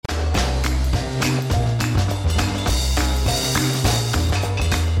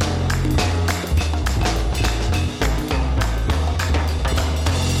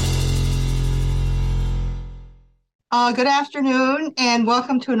Good afternoon, and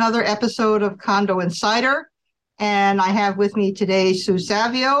welcome to another episode of Condo Insider. And I have with me today Sue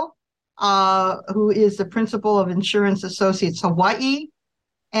Savio, who is the principal of Insurance Associates Hawaii.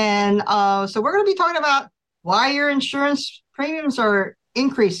 And so we're going to be talking about why your insurance premiums are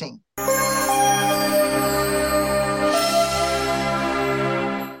increasing.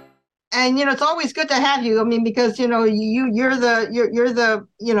 And it's always good to have you. I mean, because you're the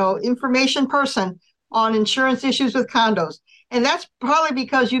information person on insurance issues with condos. And that's probably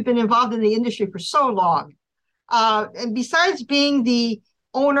because you've been involved in the industry for so long. And besides being the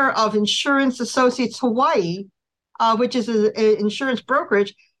owner of Insurance Associates Hawaii, which is an insurance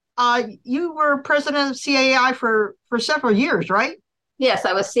brokerage, you were president of CAI for several years, right? Yes,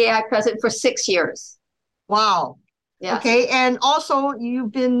 I was CAI president for 6 years. Wow. Yes. Okay. And also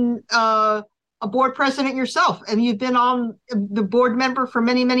you've been a board president yourself, and you've been on the board member for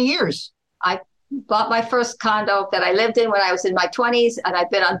many, many years. I bought my first condo that I lived in when I was in my 20s, and I've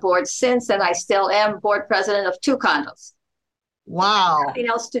been on board since, and I still am board president of 2 condos. Wow. Nothing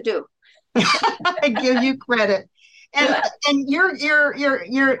else to do. I give you credit. And your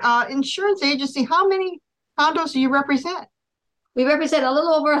insurance agency, how many condos do you represent? We represent a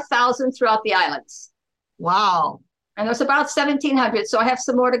little over 1,000 throughout the islands. Wow. And there's about 1,700, so I have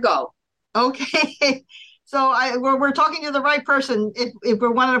some more to go. Okay. So we're talking to the right person if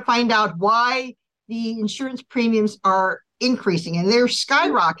we're wanting to find out why the insurance premiums are increasing, and they're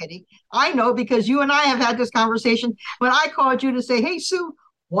skyrocketing. I know because you and I have had this conversation when I called you to say, hey, Sue,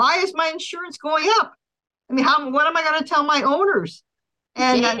 why is my insurance going up? I mean, what am I going to tell my owners?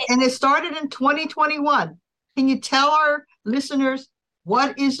 And it started in 2021. Can you tell our listeners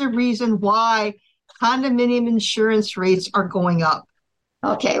what is the reason why condominium insurance rates are going up?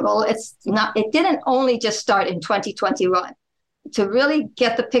 Okay, well, it didn't only just start in 2021. To really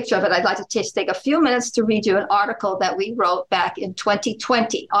get the picture of it, I'd like to just take a few minutes to read you an article that we wrote back in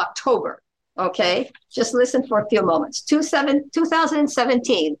 2020, October. Okay, just listen for a few moments.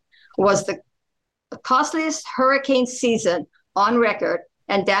 2017 was the costliest hurricane season on record,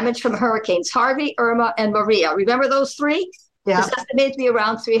 and damage from hurricanes Harvey, Irma, and Maria. Remember those 3? Yeah. It's estimated to be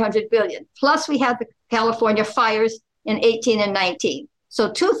around $300 billion. Plus, we had the California fires in 18 and 19.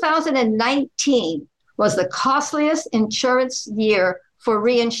 So 2019 was the costliest insurance year for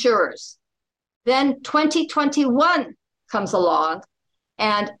reinsurers. Then 2021 comes along,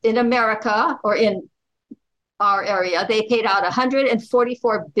 and in America, or in our area, they paid out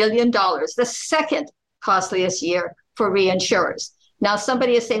 $144 billion, the second costliest year for reinsurers. Now,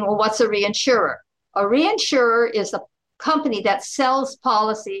 somebody is saying, well, what's a reinsurer? A reinsurer is a company that sells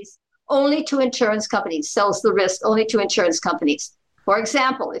policies only to insurance companies, sells the risk only to insurance companies. For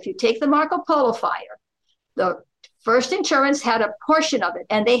example, if you take the Marco Polo fire, the first insurance had a portion of it,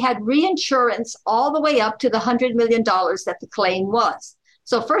 and they had reinsurance all the way up to the $100 million that the claim was.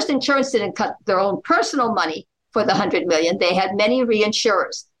 So first insurance didn't cut their own personal money for the $100 million. They had many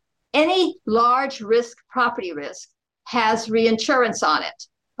reinsurers. Any large risk, property risk, has reinsurance on it.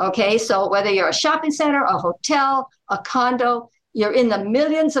 Okay, so whether you're a shopping center, a hotel, a condo, you're in the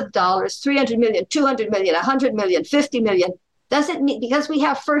millions of dollars, 300 million, 200 million, 100 million, 50 million. Doesn't mean, because we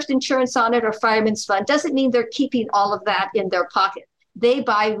have first insurance on it or fireman's fund, doesn't mean they're keeping all of that in their pocket. They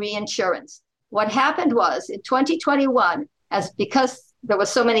buy reinsurance. What happened was in 2021, because there were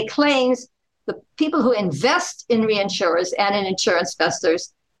so many claims, the people who invest in reinsurers and in insurance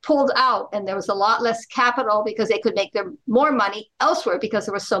investors pulled out, and there was a lot less capital because they could make their more money elsewhere because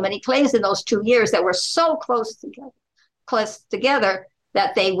there were so many claims in those 2 years that were so close together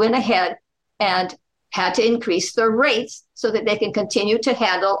that they went ahead and had to increase their rates so that they can continue to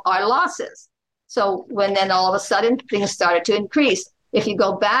handle our losses. So when then all of a sudden things started to increase, if you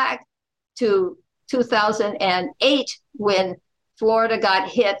go back to 2008 when Florida got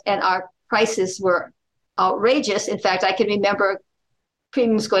hit and our prices were outrageous. In fact, I can remember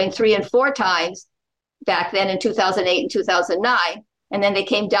premiums going 3 and 4 times back then in 2008 and 2009. And then they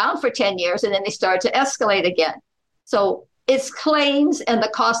came down for 10 years, and then they started to escalate again. So it's claims and the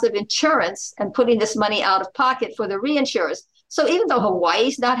cost of insurance and putting this money out of pocket for the reinsurers. So even though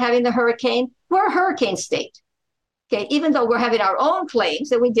Hawaii's not having the hurricane, we're a hurricane state. Okay, even though we're having our own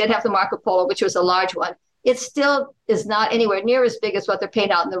claims, and we did have the Marco Polo, which was a large one, it still is not anywhere near as big as what they're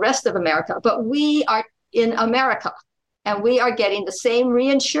paying out in the rest of America. But we are in America, and we are getting the same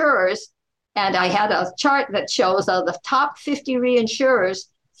reinsurers. And I had a chart that shows of the top 50 reinsurers,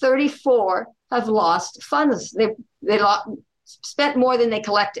 34 have lost funds. They spent more than they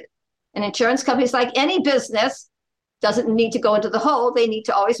collected. And insurance companies, like any business, doesn't need to go into the hole. They need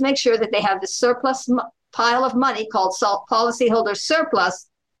to always make sure that they have this surplus pile of money called policyholder surplus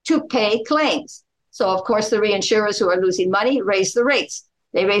to pay claims. So, of course, the reinsurers who are losing money raise the rates.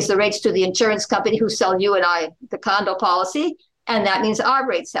 They raise the rates to the insurance company who sell you and I the condo policy, and that means our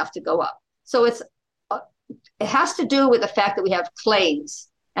rates have to go up. So it has to do with the fact that we have claims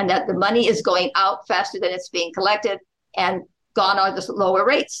and that the money is going out faster than it's being collected, and gone are the lower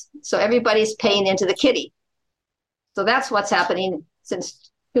rates. So everybody's paying into the kitty. So that's what's happening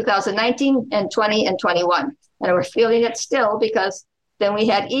since 2019 and 20 and 21. And we're feeling it still because then we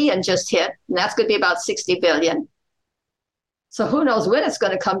had Ian just hit, and that's going to be about 60 billion. So who knows when it's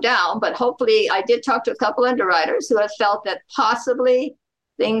going to come down, but hopefully I did talk to a couple underwriters who have felt that possibly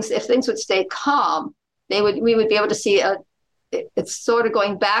if things would stay calm, we would be able to see it's sort of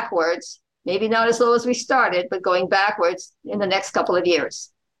going backwards, maybe not as low as we started, but going backwards in the next couple of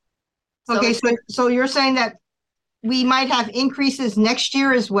years. Okay, so you're saying that we might have increases next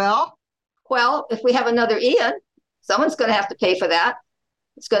year as well? Well, if we have another Ian, someone's going to have to pay for that.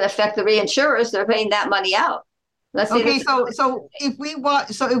 It's going to affect the reinsurers. They're paying that money out. Okay, so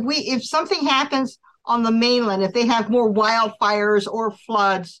if something happens on the mainland, if they have more wildfires or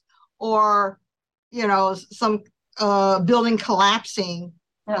floods, or some building collapsing,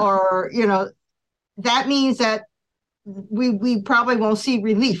 or that means that we probably won't see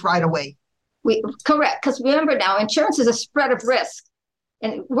relief right away. Correct, because remember now, insurance is a spread of risk,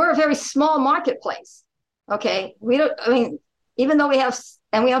 and we're a very small marketplace. Okay, even though we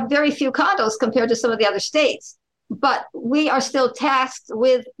have very few condos compared to some of the other states, but we are still tasked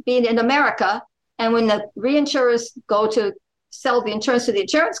with being in America. And when the reinsurers go to sell the insurance to the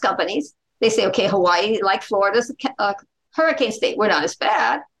insurance companies, they say, okay, Hawaii, like Florida's a hurricane state, we're not as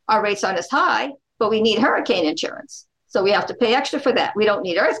bad. Our rates aren't as high, but we need hurricane insurance. So we have to pay extra for that. We don't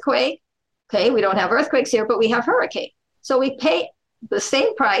need earthquake. Okay, we don't have earthquakes here, but we have hurricane. So we pay the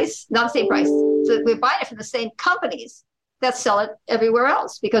same price, not the same price. So we're buying it from the same companies that sell it everywhere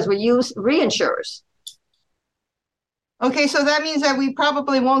else because we use reinsurers. Okay, so that means that we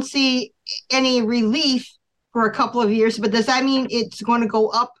probably won't see any relief for a couple of years, but does that mean it's going to go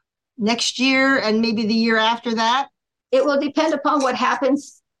up next year and maybe the year after that? It will depend upon what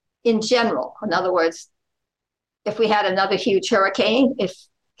happens in general. In other words, if we had another huge hurricane, if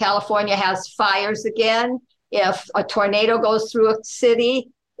California has fires again, if a tornado goes through a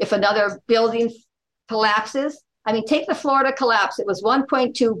city, if another building collapses. I mean, take the Florida collapse. It was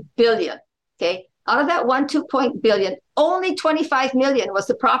 1.2 billion. Okay. Out of that 1.2 billion, only 25 million was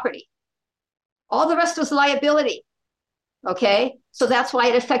the property. All the rest was liability. Okay. So that's why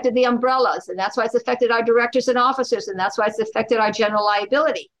it affected the umbrellas, and that's why it's affected our directors and officers, and that's why it's affected our general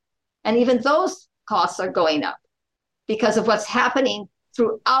liability. And even those costs are going up because of what's happening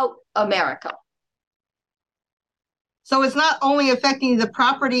throughout America. So it's not only affecting the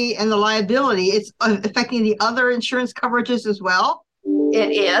property and the liability, it's affecting the other insurance coverages as well?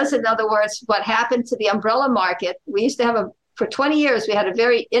 It is. In other words, what happened to the umbrella market, we used to have for 20 years, we had a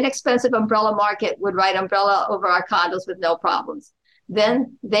very inexpensive umbrella market, would write umbrella over our condos with no problems.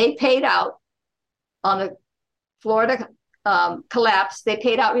 Then they paid out on the Florida collapse. They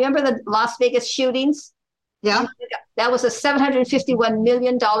paid out. Remember the Las Vegas shootings? Yeah. That was a $751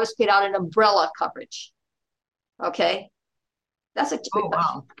 million paid out in umbrella coverage. Okay. That's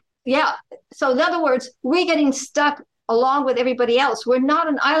wow. Yeah. So in other words, we're getting stuck along with everybody else. We're not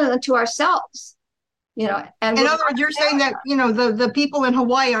an island unto ourselves. And in other words, you're saying that, the people in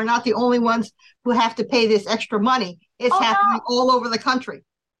Hawaii are not the only ones who have to pay this extra money. It's happening all over the country.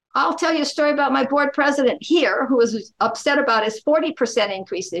 I'll tell you a story about my board president here, who was upset about his 40%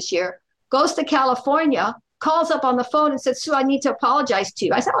 increase this year, goes to California, calls up on the phone and says, Sue, I need to apologize to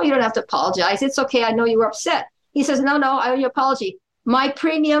you. I said, oh, you don't have to apologize. It's okay. I know you were upset. He says, no, I owe you an apology. My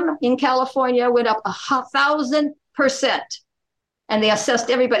premium in California went up 1,000%. And they assessed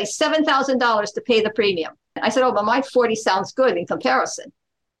everybody $7,000 to pay the premium. I said, oh, but my 40 sounds good in comparison,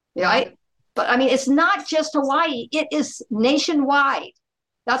 right? But I mean, it's not just Hawaii. It is nationwide.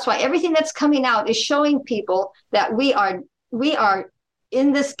 That's why everything that's coming out is showing people that we are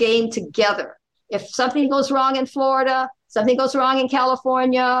in this game together. If something goes wrong in Florida, something goes wrong in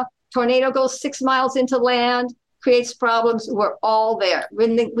California, tornado goes 6 miles into land, creates problems, we're all there.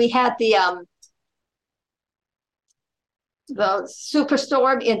 When we had the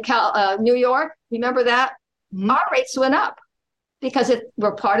superstorm in New York, remember that? Mm-hmm. Our rates went up because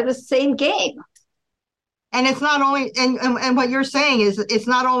we're part of the same game. And it's not only, and what you're saying is it's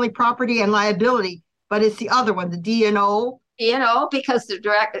not only property and liability, but it's the other one, the D&O. Because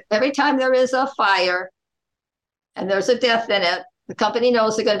every time there is a fire and there's a death in it, the company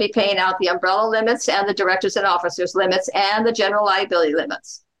knows they're going to be paying out the umbrella limits and the directors and officers limits and the general liability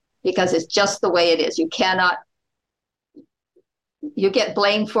limits, because it's just the way it is. You get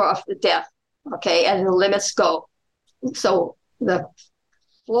blamed for the death. Okay, and the limits go. So the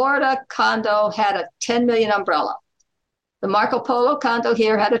Florida condo had a 10 million umbrella. The Marco Polo condo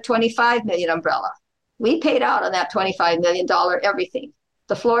here had a 25 million umbrella. We paid out on that $25 million everything.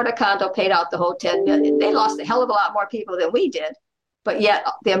 The Florida condo paid out the whole 10 million. They lost a hell of a lot more people than we did, but yet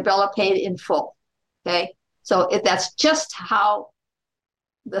the umbrella paid in full. Okay. So that's just how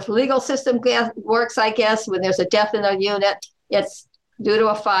the legal system works, I guess. When there's a death in a unit, it's due to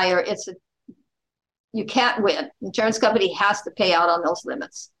a fire. You can't win. The insurance company has to pay out on those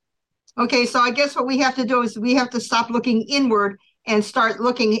limits. Okay, so I guess what we have to do is we have to stop looking inward and start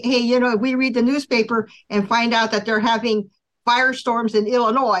looking, hey, we read the newspaper and find out that they're having firestorms in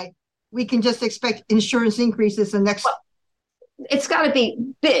Illinois. We can just expect insurance increases the next. Well, it's got to be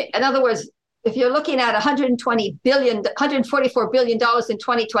big. In other words, if you're looking at $144 billion in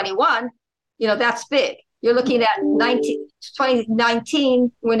 2021, that's big. You're looking at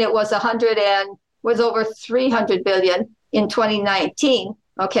 2019 when it was over 300 billion in 2019.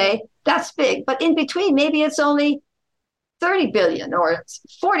 Okay, that's big. But in between, maybe it's only 30 billion or it's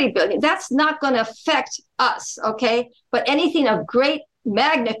 40 billion. That's not going to affect us. Okay, but anything of great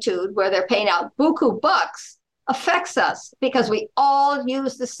magnitude where they're paying out buku bucks affects us because we all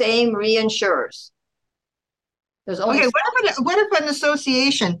use the same reinsurers. There's only what if an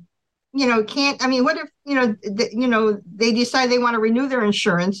association, can't? I mean, what if they decide they want to renew their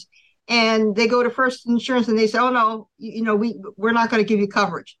insurance and they go to First Insurance and they say, "Oh no, we're not going to give you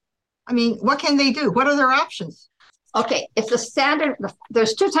coverage." I mean, what can they do? What are their options? Okay, if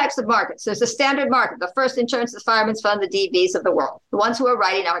there's two types of markets. There's the standard market, the First Insurance, the Fireman's Fund, the DBs of the world, the ones who are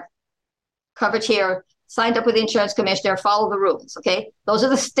writing our coverage here, signed up with the insurance commissioner, follow the rules. Okay, those are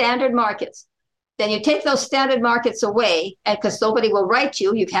the standard markets. Then you take those standard markets away, and because nobody will write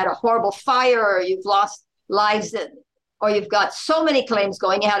you, you've had a horrible fire, or you've lost lives, or you've got so many claims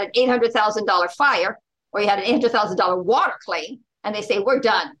going. You had an $800,000 fire, or you had an $800,000 water claim, and they say, we're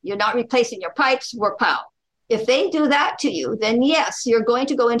done. You're not replacing your pipes. We're POW. If they do that to you, then yes, you're going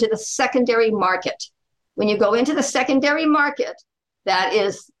to go into the secondary market. When you go into the secondary market, that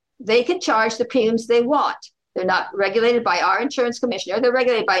is, they can charge the premiums they want. They're not regulated by our insurance commissioner. They're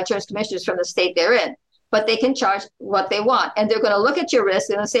regulated by insurance commissioners from the state they're in, but they can charge what they want. And they're going to look at your risk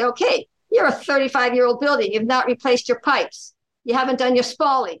and say, okay, you're a 35-year-old building. You've not replaced your pipes. You haven't done your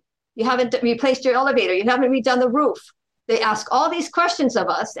spalling. You haven't replaced your elevator. You haven't redone the roof. They ask all these questions of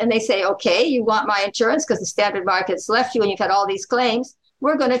us, and they say, okay, you want my insurance because the standard market's left you and you've had all these claims.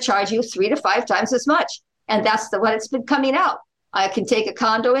 We're going to charge you 3 to 5 times as much. And that's what it's been coming out. I can take a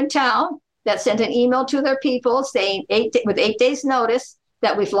condo in town that sent an email to their people saying with 8 days notice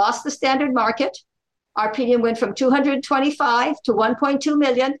that we've lost the standard market. Our premium went from 225 to 1.2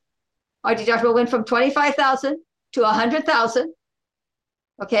 million. Our deductible went from 25,000 to 100,000.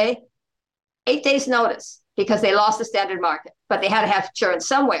 Okay. 8 days notice because they lost the standard market, but they had to have insurance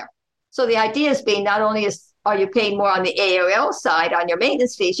somewhere. So the idea is being not only are you paying more on the AOL side on your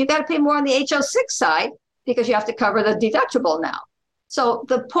maintenance fees, you got to pay more on the HO6 side because you have to cover the deductible now. So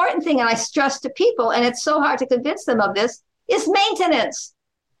the important thing, and I stress to people, and it's so hard to convince them of this, is maintenance.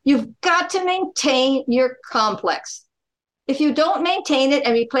 You've got to maintain your complex. If you don't maintain it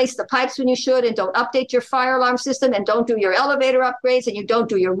and replace the pipes when you should, and don't update your fire alarm system, and don't do your elevator upgrades, and you don't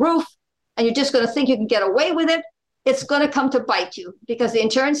do your roof, and you're just going to think you can get away with it, it's going to come to bite you because the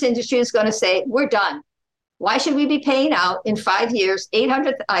insurance industry is going to say, we're done. Why should we be paying out in 5 years,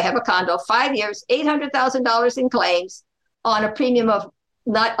 I have a condo, 5 years, $800,000 in claims on a premium of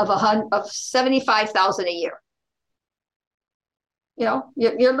 $75,000 a year?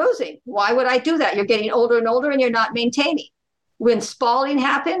 You're losing. Why would I do that? You're getting older and older and you're not maintaining. When spalling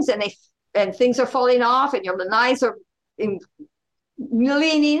happens and things are falling off and your lanais are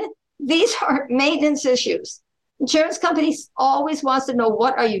leaning, these are maintenance issues. Insurance companies always wants to know,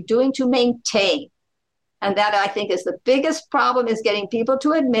 what are you doing to maintain? And that, I think, is the biggest problem, is getting people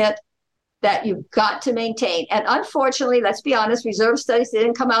to admit that you've got to maintain. And unfortunately, let's be honest, reserve studies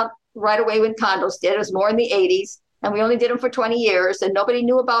didn't come out right away when condos did. It was more in the 80s, and we only did them for 20 years, and nobody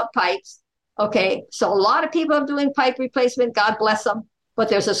knew about pipes. Okay, so a lot of people are doing pipe replacement, God bless them, but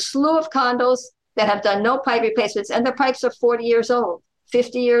there's a slew of condos that have done no pipe replacements, and their pipes are 40 years old.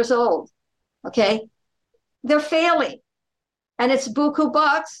 50 years old, okay? They're failing, and it's buku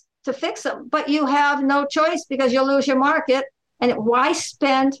bucks to fix them, but you have no choice because you'll lose your market. And why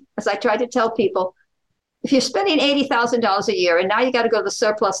spend, as I try to tell people, if you're spending $80,000 a year and now you got to go to the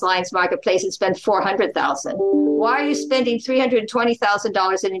surplus lines marketplace and spend $400,000, why are you spending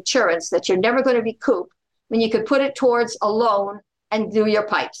 $320,000 in insurance that you're never going to recoup when you could put it towards a loan and do your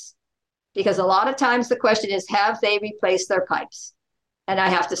pipes? Because a lot of times the question is, have they replaced their pipes? And I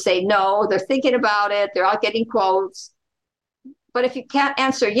have to say, no, they're thinking about it. They're out getting quotes. But if you can't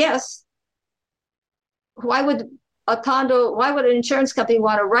answer yes, why would why would an insurance company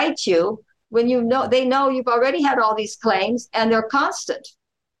want to write you when they know you've already had all these claims and they're constant?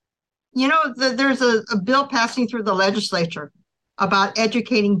 There's a bill passing through the legislature about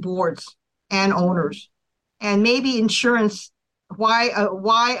educating boards and owners, and maybe insurance. Why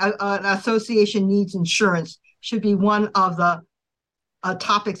an association needs insurance should be one of the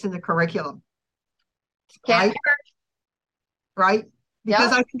topics in the curriculum. Right? Right?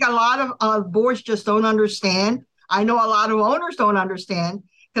 Because I think a lot of boards just don't understand. I know a lot of owners don't understand,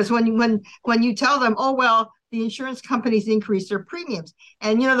 because when you tell them, oh, well, the insurance companies increase their premiums,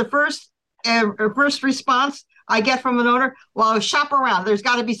 and the first response I get from an owner, well, shop around. There's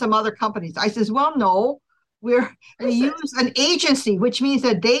got to be some other companies. I says, well, no, we use an agency, which means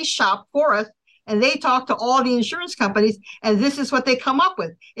that they shop for us and they talk to all the insurance companies, and this is what they come up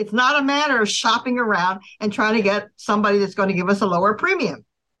with. It's not a matter of shopping around and trying to get somebody that's going to give us a lower premium.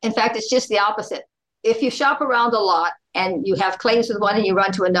 In fact, it's just the opposite. If you shop around a lot and you have claims with one and you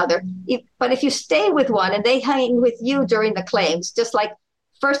run to another, but if you stay with one and they hang with you during the claims, just like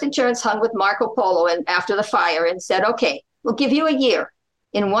First Insurance hung with Marco Polo and after the fire and said, okay, we'll give you a year.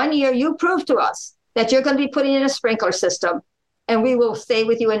 In 1 year, you prove to us that you're going to be putting in a sprinkler system, and we will stay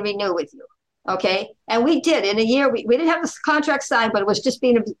with you and renew with you. Okay. And we did. In a year, we didn't have this contract signed, but it was just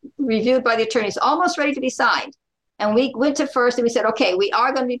being reviewed by the attorneys, almost ready to be signed. And we went to First and we said, okay, we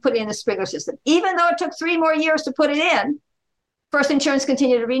are going to be putting in the sprinkler system. Even though it took 3 more years to put it in, First Insurance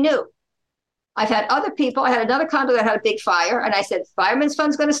continued to renew. I've had other people. I had another condo that had a big fire, and I said, Fireman's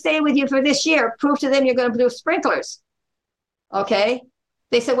Fund's going to stay with you for this year. Prove to them you're going to do sprinklers. Okay.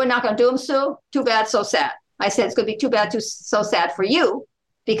 They said, we're not going to do them, Sue. Too bad, so sad. I said, it's going to be too bad, so sad for you,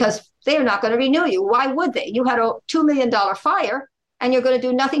 because they're not going to renew you. Why would they? You had a $2 million fire, and you're going to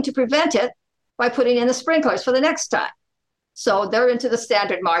do nothing to prevent it by putting in the sprinklers for the next time. So they're into the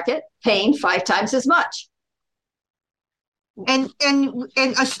standard market, paying 5 times as much. And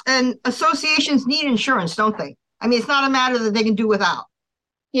associations need insurance, don't they? I mean, it's not a matter that they can do without.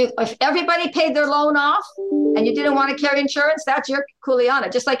 If everybody paid their loan off and you didn't want to carry insurance, that's your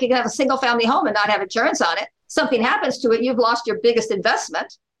kuleana. Just like you can have a single family home and not have insurance on it. Something happens to it, you've lost your biggest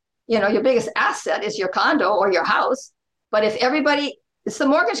investment. Your biggest asset is your condo or your house. But if it's the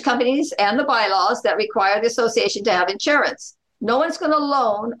mortgage companies and the bylaws that require the association to have insurance. No one's going to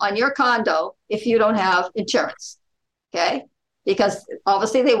loan on your condo if you don't have insurance. Okay? Because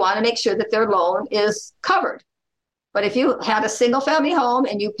obviously they want to make sure that their loan is covered. But if you had a single family home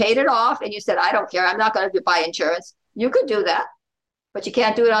and you paid it off and you said, I don't care, I'm not going to buy insurance, you could do that, but you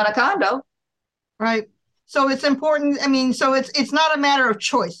can't do it on a condo. Right. So it's important. I mean, so it's not a matter of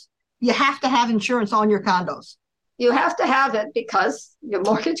choice. You have to have insurance on your condos. You have to have it because your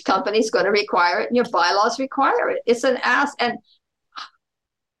mortgage company is going to require it and your bylaws require it. It's an ass. And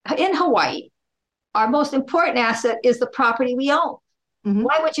in Hawaii, our most important asset is the property we own. Mm-hmm.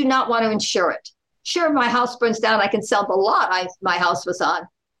 Why would you not want to insure it? Sure, my house burns down, I can sell the lot my house was on.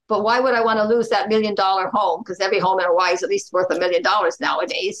 But why would I want to lose that $1 million home? Because every home in Hawaii is at least worth $1 million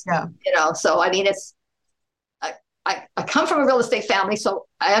nowadays. Yeah. So I mean, I come from a real estate family, so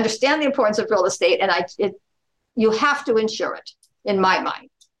I understand the importance of real estate, and you have to insure it, in my mind.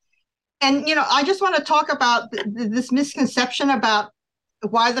 And I just want to talk about this misconception about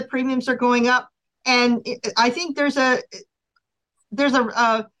why the premiums are going up. And I think there's a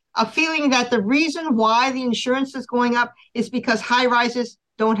feeling that the reason why the insurance is going up is because high rises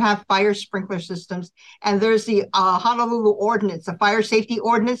don't have fire sprinkler systems. And there's the Honolulu ordinance, the fire safety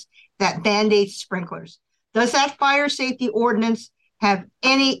ordinance that mandates sprinklers. Does that fire safety ordinance have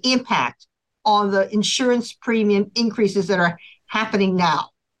any impact on the insurance premium increases that are happening now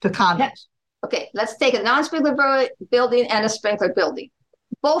to condos? Okay, let's take a non-sprinkler building and a sprinkler building.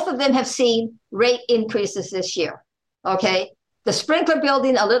 Both of them have seen rate increases this year. Okay. The sprinkler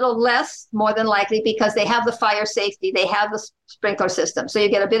building, a little less, more than likely, because they have the fire safety, they have the sprinkler system. So you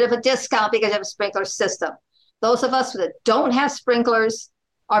get a bit of a discount because you have a sprinkler system. Those of us that don't have sprinklers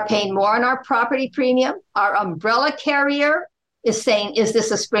are paying more on our property premium. Our umbrella carrier is saying, is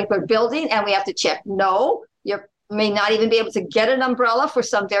this a sprinkler building? And we have to check. No, you may not even be able to get an umbrella for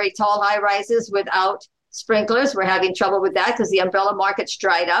some very tall high rises without sprinklers. We're having trouble with that because the umbrella market's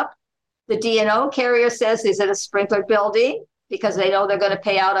dried up. The D&O carrier says, is it a sprinkler building? Because they know they're going to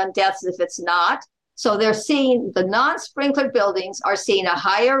pay out on deaths if it's not. So they're seeing the non-sprinkler buildings are seeing a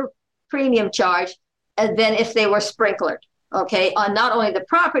higher premium charge than if they were sprinklered, okay, on not only the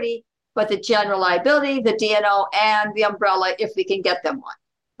property, but the general liability, the D&O, and the umbrella, if we can get them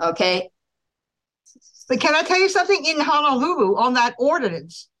one, okay? But can I tell you something? In Honolulu, on that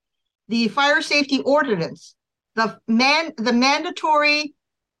ordinance, the fire safety ordinance, the mandatory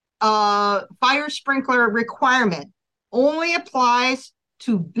fire sprinkler requirement only applies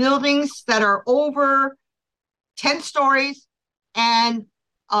to buildings that are over 10 stories and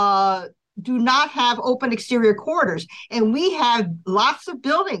do not have open exterior corridors. And we have lots of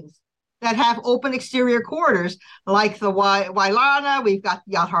buildings that have open exterior corridors, like the Wailana, we've got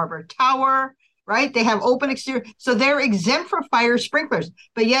the Yacht Harbor Tower, right? They have open exterior. So they're exempt from fire sprinklers,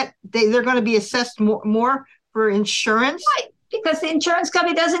 but yet they're going to be assessed more for insurance. Right, because the insurance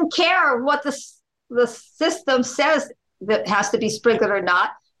company doesn't care what the system says that has to be sprinkled or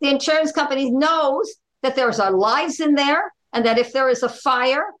not. The insurance company knows that there's lives in there, and that if there is a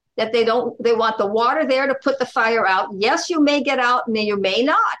fire, that they want the water there to put the fire out. Yes, you may get out, and you may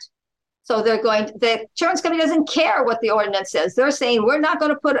not. So the insurance company doesn't care what the ordinance says. They're saying, we're not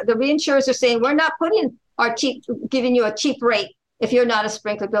going to the reinsurers are saying, we're not giving you a cheap rate if you're not a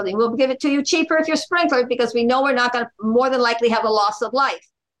sprinkler building. We'll give it to you cheaper if you're sprinklered, because we know we're not going to more than likely have a loss of life.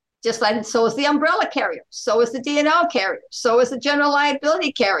 Just like, so is the umbrella carrier, so is the D&O carrier, so is the general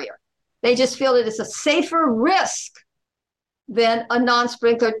liability carrier. They just feel that it's a safer risk than a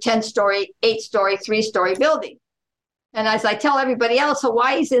non-sprinkler 10-story, 8-story, 3-story building. And as I tell everybody else,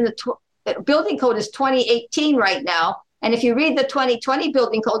 Hawaii's in the building code is 2018 right now. And if you read the 2020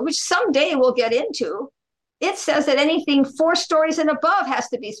 building code, which someday we'll get into, it says that anything 4 stories and above has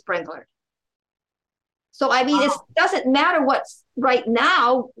to be sprinklered. So, I mean, It doesn't matter what's right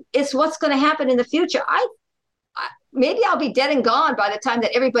now, it's what's going to happen in the future. Maybe I'll be dead and gone by the time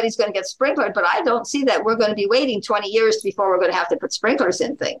that everybody's going to get sprinklered, but I don't see that we're going to be waiting 20 years before we're going to have to put sprinklers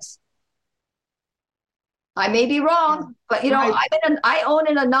in things. I may be wrong, but I own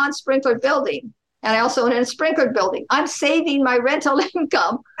in a non-sprinkler building, and I also own in a sprinklered building. I'm saving my rental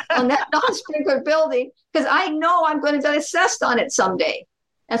income on that non-sprinkler building because I know I'm going to get assessed on it someday.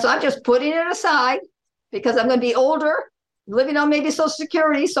 And so I'm just putting it aside because I'm going to be older, living on maybe Social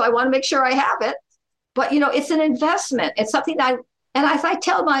Security, so I want to make sure I have it. But, it's an investment. It's something as I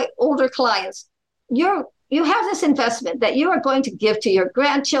tell my older clients, you have this investment that you are going to give to your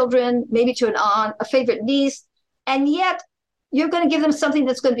grandchildren, maybe to an aunt, a favorite niece, and yet you're going to give them something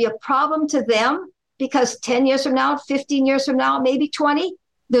that's going to be a problem to them because 10 years from now, 15 years from now, maybe 20,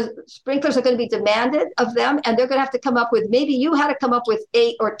 the sprinklers are going to be demanded of them, and they're going to have to come up with, maybe you had to come up with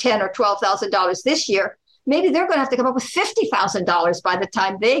 $8,000 or $10,000 or $12,000 this year. Maybe they're going to have to come up with $50,000 by the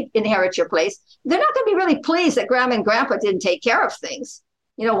time they inherit your place. They're not going to be really pleased that grandma and grandpa didn't take care of things.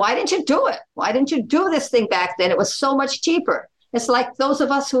 Why didn't you do it? Why didn't you do this thing back then? It was so much cheaper. It's like those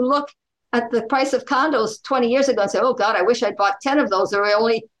of us who look at the price of condos 20 years ago and say, oh God, I wish I'd bought 10 of those. They were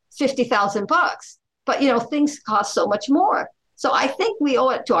only $50,000. But, things cost so much more. So I think we owe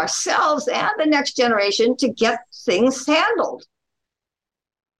it to ourselves and the next generation to get things handled.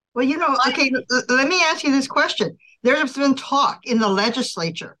 Well, okay, let me ask you this question. There's been talk in the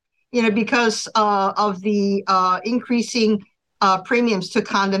legislature, because of the increasing premiums to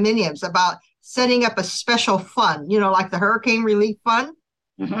condominiums about setting up a special fund, like the Hurricane Relief Fund.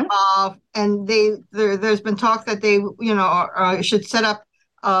 Mm-hmm. And there's been talk that they, should set up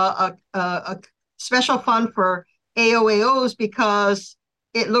a special fund for AOAOs because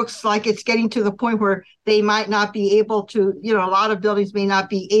it looks like it's getting to the point where they might not be able to, a lot of buildings may not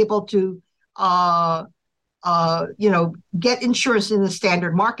be able to, get insurance in the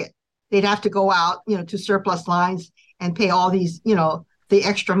standard market. They'd have to go out, to surplus lines and pay all these, the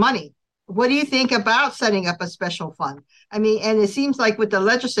extra money. What do you think about setting up a special fund? I mean, and it seems like with the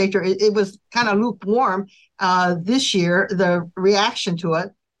legislature, it was kind of lukewarm this year, the reaction to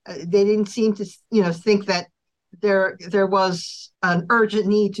it. They didn't seem to, think that there was an urgent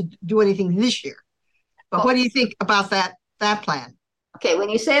need to do anything this year. But what do you think about that plan? Okay, when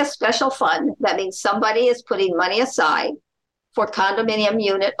you say a special fund, that means somebody is putting money aside for condominium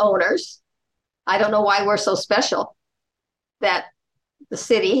unit owners. I don't know why we're so special that the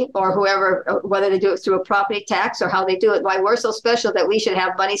city or whoever, whether they do it through a property tax or how they do it, why we're so special that we should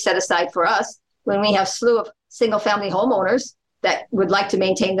have money set aside for us when we have a slew of single-family homeowners that would like to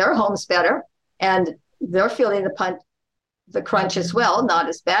maintain their homes better, and they're feeling the crunch as well, not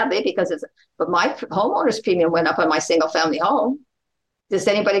as badly but my homeowner's premium went up on my single-family home. Is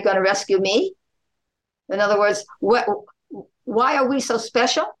anybody going to rescue me? In other words, why are we so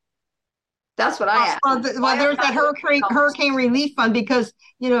special? That's what I ask. Well, there's that hurricane relief fund because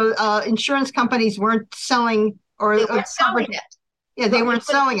insurance companies weren't selling they weren't selling it. Yeah, they weren't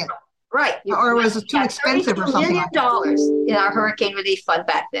selling it. Right. Or was it too expensive or something? $32 million in our hurricane relief fund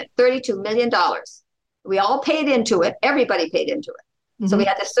back then. $32 million. We all paid into it. Everybody paid into it. So we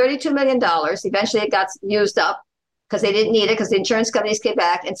had this $32 million. Eventually it got used up because they didn't need it because the insurance companies came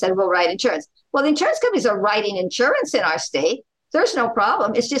back and said, we'll write insurance. Well, the insurance companies are writing insurance in our state. There's no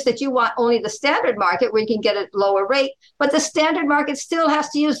problem. It's just that you want only the standard market where you can get a lower rate, but the standard market still has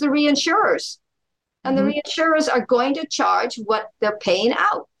to use the reinsurers. And the reinsurers are going to charge what they're paying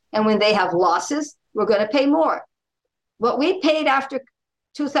out. And when they have losses, we're going to pay more. What we paid after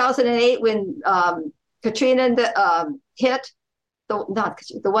 2008 when Katrina hit,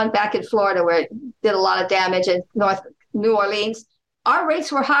 the one back in Florida where it did a lot of damage in North New Orleans, our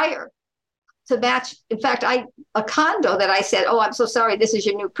rates were higher to match. In fact, a condo that I said, oh, I'm so sorry, this is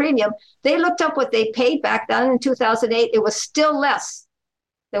your new premium. They looked up what they paid back then in 2008. It was still less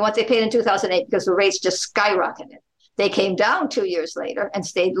than what they paid in 2008 because the rates just skyrocketed. They came down 2 years later and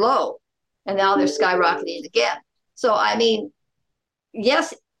stayed low. And now they're skyrocketing again. So, I mean,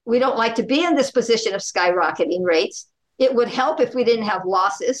 yes, we don't like to be in this position of skyrocketing rates. It would help if we didn't have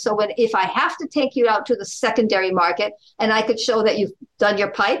losses. So if I have to take you out to the secondary market and I could show that you've done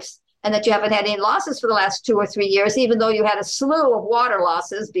your pipes and that you haven't had any losses for the last 2 or 3 years, even though you had a slew of water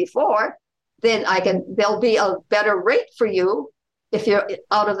losses before, then there'll be a better rate for you if you're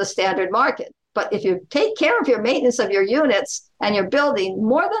out of the standard market. But if you take care of your maintenance of your units and your building,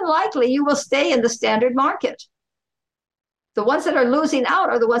 more than likely you will stay in the standard market. The ones that are losing out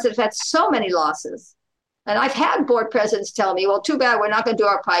are the ones that have had so many losses. And I've had board presidents tell me, well, too bad, we're not going to do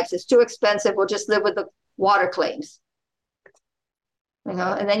our pipes. It's too expensive. We'll just live with the water claims.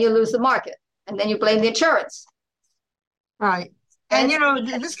 And then you lose the market. And then you blame the insurance. Right. And,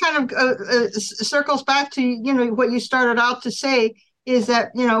 this kind of circles back to, what you started out to say is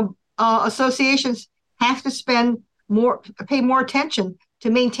that, associations have to pay more attention to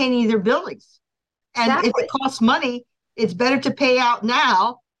maintaining their buildings. And exactly. If it costs money, it's better to pay out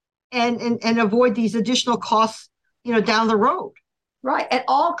now and avoid these additional costs, down the road. Right. And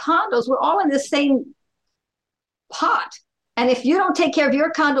all condos, we're all in the same pot. And if you don't take care of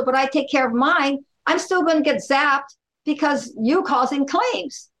your condo, but I take care of mine, I'm still going to get zapped because you causing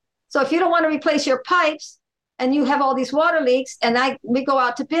claims. So if you don't want to replace your pipes and you have all these water leaks and we go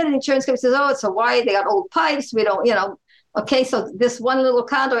out to bid and the insurance company says, oh, it's Hawaii, they got old pipes. We don't, okay. So this one little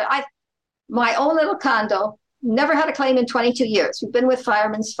condo, my own little condo, never had a claim in 22 years. We've been with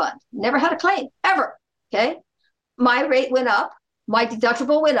Fireman's Fund. Never had a claim, ever. Okay. My rate went up. My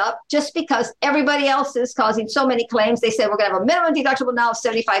deductible went up just because everybody else is causing so many claims. They said, we're going to have a minimum deductible now of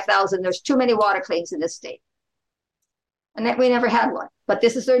 $75,000. There's too many water claims in this state. And that we never had one. But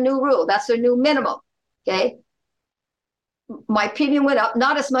this is their new rule. That's their new minimum. Okay. My premium went up,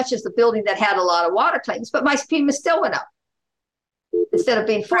 not as much as the building that had a lot of water claims, but my premium still went up. Instead of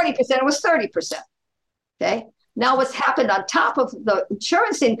being 40%, it was 30%. Okay. Now what's happened on top of the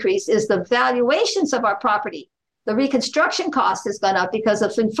insurance increase is the valuations of our property. The reconstruction cost has gone up because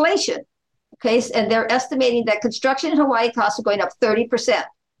of inflation. Okay. And they're estimating that construction in Hawaii costs are going up 30%.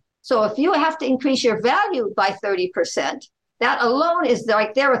 So if you have to increase your value by 30%, that alone is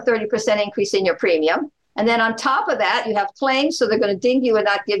right there a 30% increase in your premium. And then on top of that, you have claims. So they're going to ding you and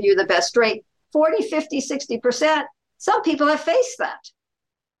not give you the best rate. 40, 50, 60%. Some people have faced that.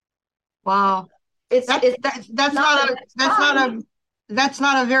 Wow. That's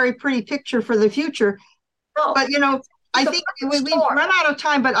not a very pretty picture for the future. No. But I think we've run out of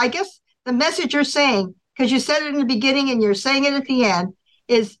time. But I guess the message you're saying, because you said it in the beginning and you're saying it at the end,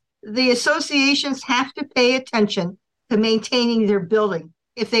 is the associations have to pay attention to maintaining their building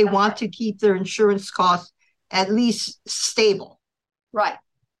if they want to keep their insurance costs at least stable. Right.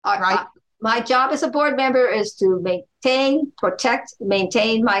 Right. My job as a board member is to maintain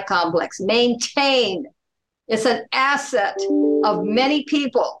my complex. Maintain. It's an asset of many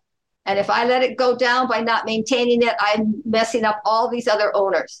people. And if I let it go down by not maintaining it, I'm messing up all these other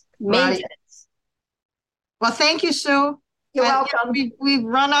owners. Maintenance. Right. Well, thank you, Sue. You're welcome. We've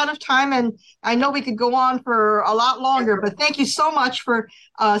run out of time, and I know we could go on for a lot longer, but thank you so much for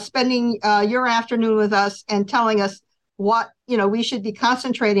spending your afternoon with us and telling us what we should be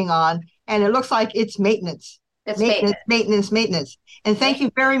concentrating on. And it looks like it's maintenance. It's maintenance. And thank you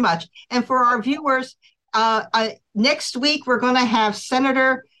very much. And for our viewers, next week, we're going to have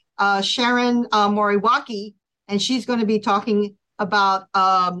Senator Sharon Moriwaki, and she's going to be talking about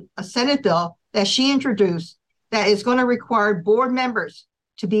a Senate bill that she introduced that is going to require board members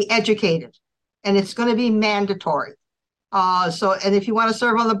to be educated, and it's going to be mandatory. And if you want to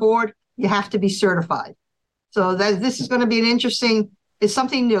serve on the board, you have to be certified. So this is going to be it's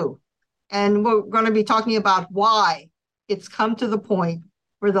something new. And we're going to be talking about why it's come to the point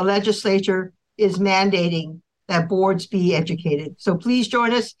where the legislature is mandating that boards be educated. So please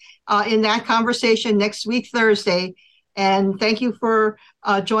join us in that conversation next week, Thursday. And thank you for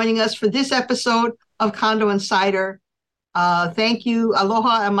joining us for this episode of Condo Insider. Thank you.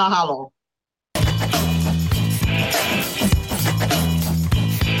 Aloha and mahalo.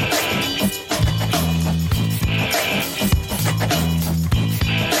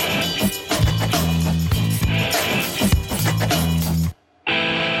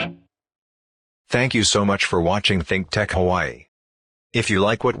 Thank you so much for watching Think Tech Hawaii. If you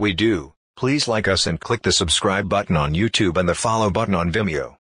like what we do, please like us and click the subscribe button on YouTube and the follow button on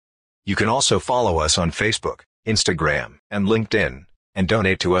Vimeo. You can also follow us on Facebook, Instagram, and LinkedIn, and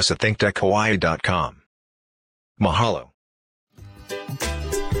donate to us at thinktechhawaii.com. Mahalo.